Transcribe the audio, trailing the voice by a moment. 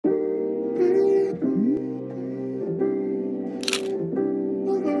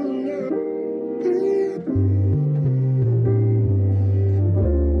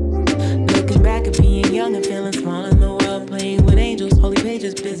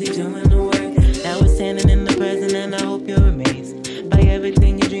busy doing the work. Now we're standing in the present and I hope you're amazed by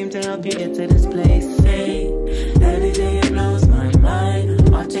everything you dreamed to help you get to this place. Hey, every day it blows my mind,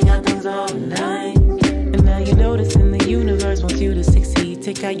 watching how things all align. And now you noticing the universe wants you to succeed.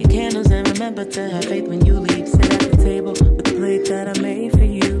 Take out your candles and remember to have faith when you leave. Sit at the table with the plate that I made for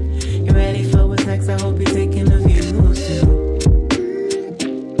you. You ready for what's next? I hope you're taking the views too.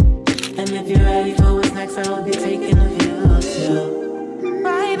 And if you're ready for what's next, I hope you're taking the views too.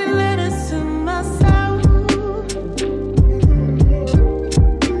 Writing letters to myself.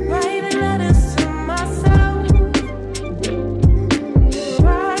 Writing letters to myself.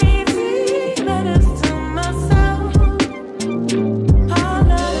 Writing letters to myself.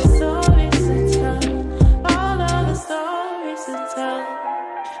 All of the stories to tell. All of the stories to tell.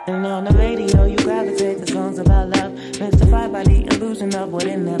 And on the radio you gravitate to songs about love, mystified by the illusion of what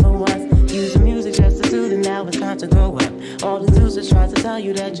it never was. Use the music just to soothe, and now it's time to grow up. All the losers try to tell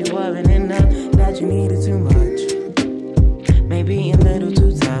you that you weren't enough, that you needed too much, maybe a little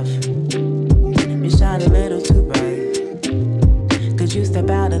too tough. You shine a little too bright, cause you step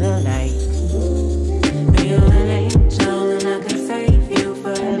out of the light. You're an angel and I can save you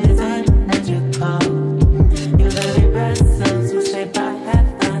for every time that you call. Your very presence was shaped by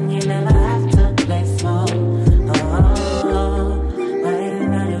heaven, you never have to play small.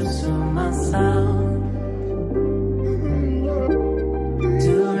 Writing letters to myself,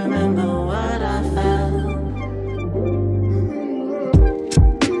 to remember what I felt,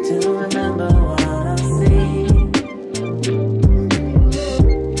 to remember what I see,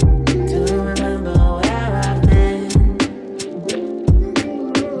 to remember where I've been.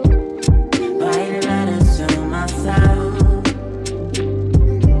 Writing letters to myself,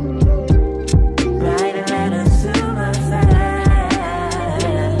 writing letters to myself,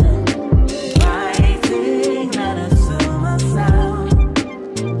 writing letters to myself.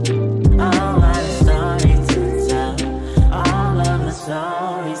 All of the stories to tell, all of the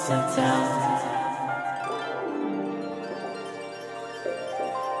stories to tell.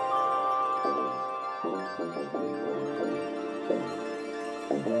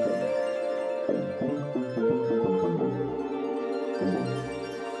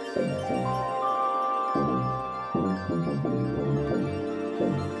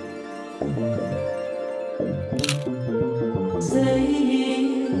 Say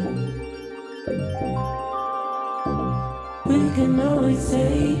we can always say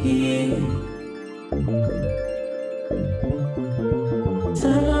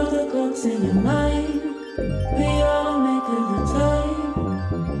turn off the clocks in your mind. We ought to make it the time.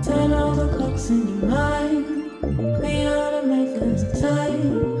 Turn off the clocks in your mind. We ought to make it the time.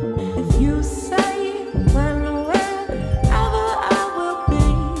 If you say when or wherever I will be,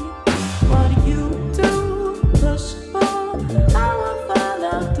 what do you do? Push for, I will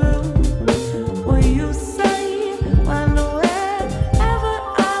follow through. Will you say when or wherever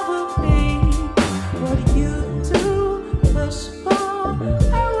I will be? What do you do? Push for,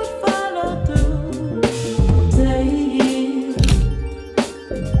 I will follow through. Say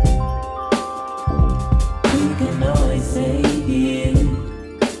we can always say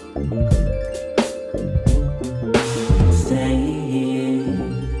stay here.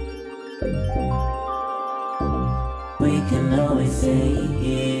 We can always say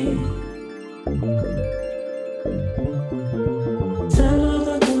turn off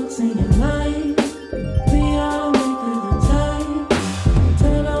the clocks in your mind. We all make it the time.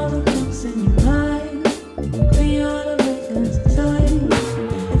 Turn off the clocks in your mind. We ought to make it the time.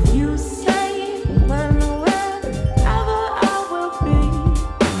 If you say when or wherever I will be,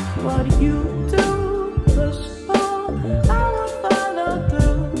 what do you do? Push for, I will follow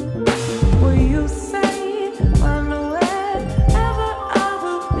through. Will you say when or wherever I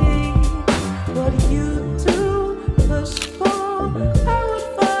will be? What do you do? Push for, I will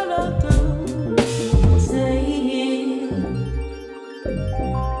follow through. Say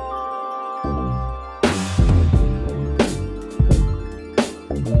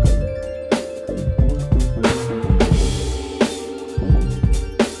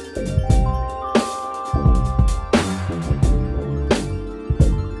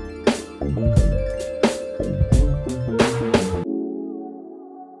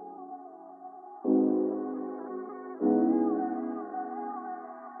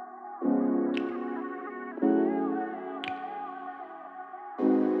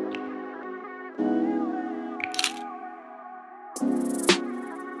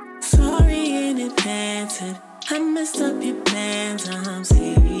sorry in advance that I messed up your plans. I'm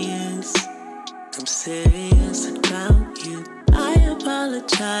serious about you. I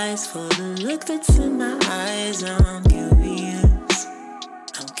apologize for the look that's in my eyes. I'm curious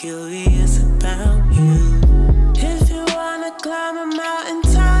curious about you. If you wanna climb a mountain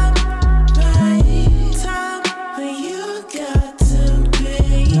top, right top, but you got to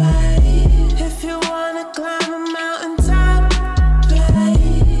be right. If you wanna climb a mountain top,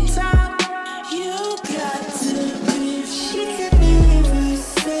 right top, you got to be. She could never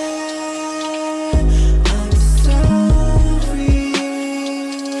say I'm sorry.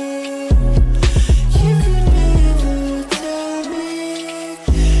 You could never tell me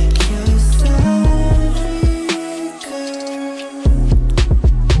you're sorry, girl.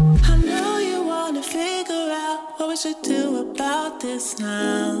 I know you wanna figure out what we should do about this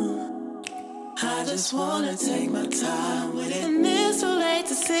now. I just wanna take my time with it, and it's too late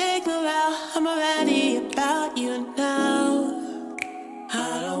to signal out. I'm already about you now.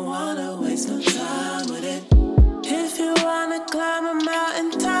 I don't wanna waste no time with it. If you wanna climb a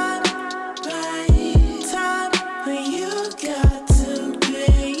mountain top, right top, where you got to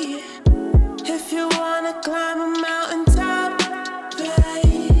be. If you wanna climb a mountain top,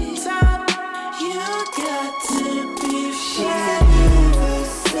 right top, you got to be. She never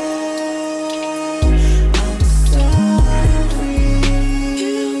said I'm sorry.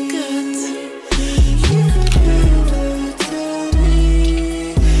 You got to. You could never tell me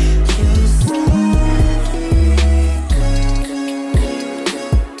you're sorry, girl.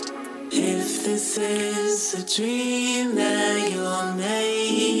 If this is a dream that you're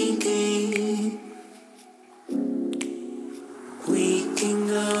making, we can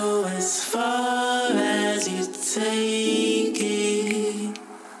go as far as you take it.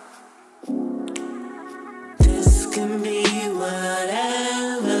 This can be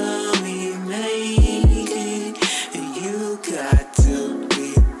whatever we make it. And you got to be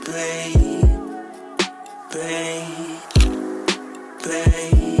brave, brave,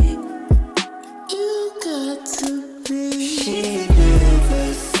 brave. You got to be. She never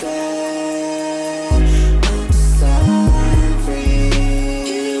said I'm sorry.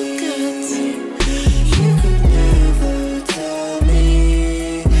 You got to. You could never tell me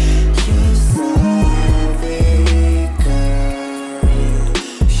you're sorry, girl.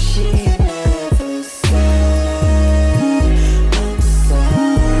 She never said I'm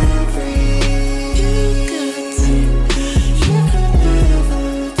sorry. You got to. You could never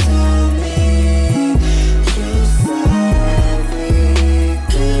tell me you're sorry,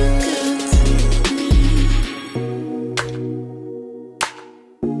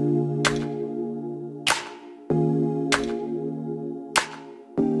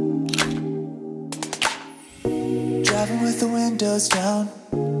 driving with the windows down,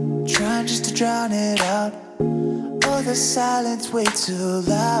 trying just to drown it out. Oh, the silence way too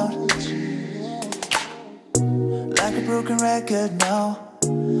loud, like a broken record now.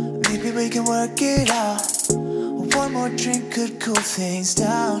 Maybe we can work it out. One more drink could cool things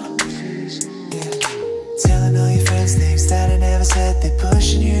down. Yeah. Telling all your friends things that I never said, they're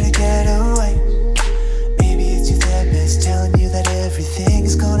pushing you to get away. Maybe it's your therapist telling you that everything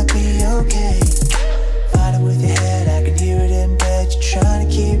is gonna be okay. Fighting with your head, I can hear it in bed. You're trying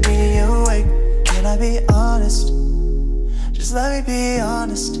to keep me awake. Can I be honest? Just let me be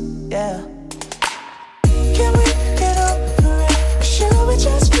honest, yeah. Can we get over it? Or should we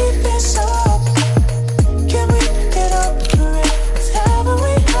just keep this up? Can we get over it? 'Cause haven't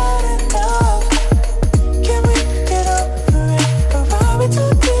we had enough? Can we get over it? Or are we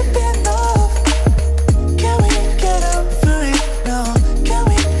too deep in love? Can we get over it? No. Can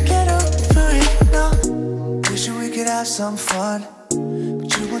we get over it? No. Wishing we could have some fun, but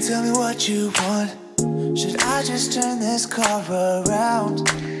you won't tell me what you want. Should I just turn this car around?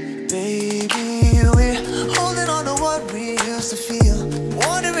 Baby, we're holding on to what we used to feel,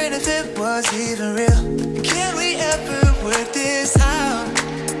 wondering if it was even real. Can we ever work this out?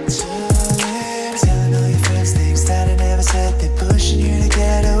 Telling all your friends things that I never said, they're pushing you to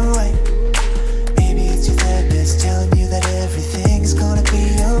get away. Maybe it's your therapist telling you that everything's gonna be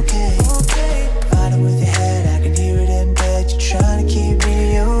okay. Fighting with your head, I can hear it in bed. You're trying to keep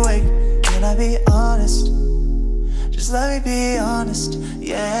me awake. Can I be honest? Just let me be honest,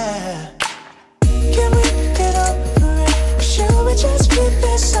 yeah. Can we get over it? Or should we just keep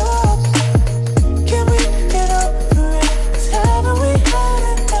this up? Can we get over it? 'Cause haven't we had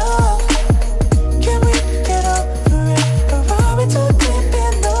enough? Can we get over it? Or are we too deep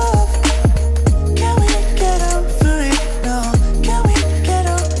in love? Can we get over it? No. Can we get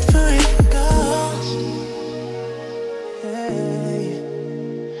over it? No. Hey.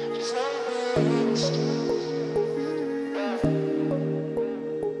 Just let me be honest.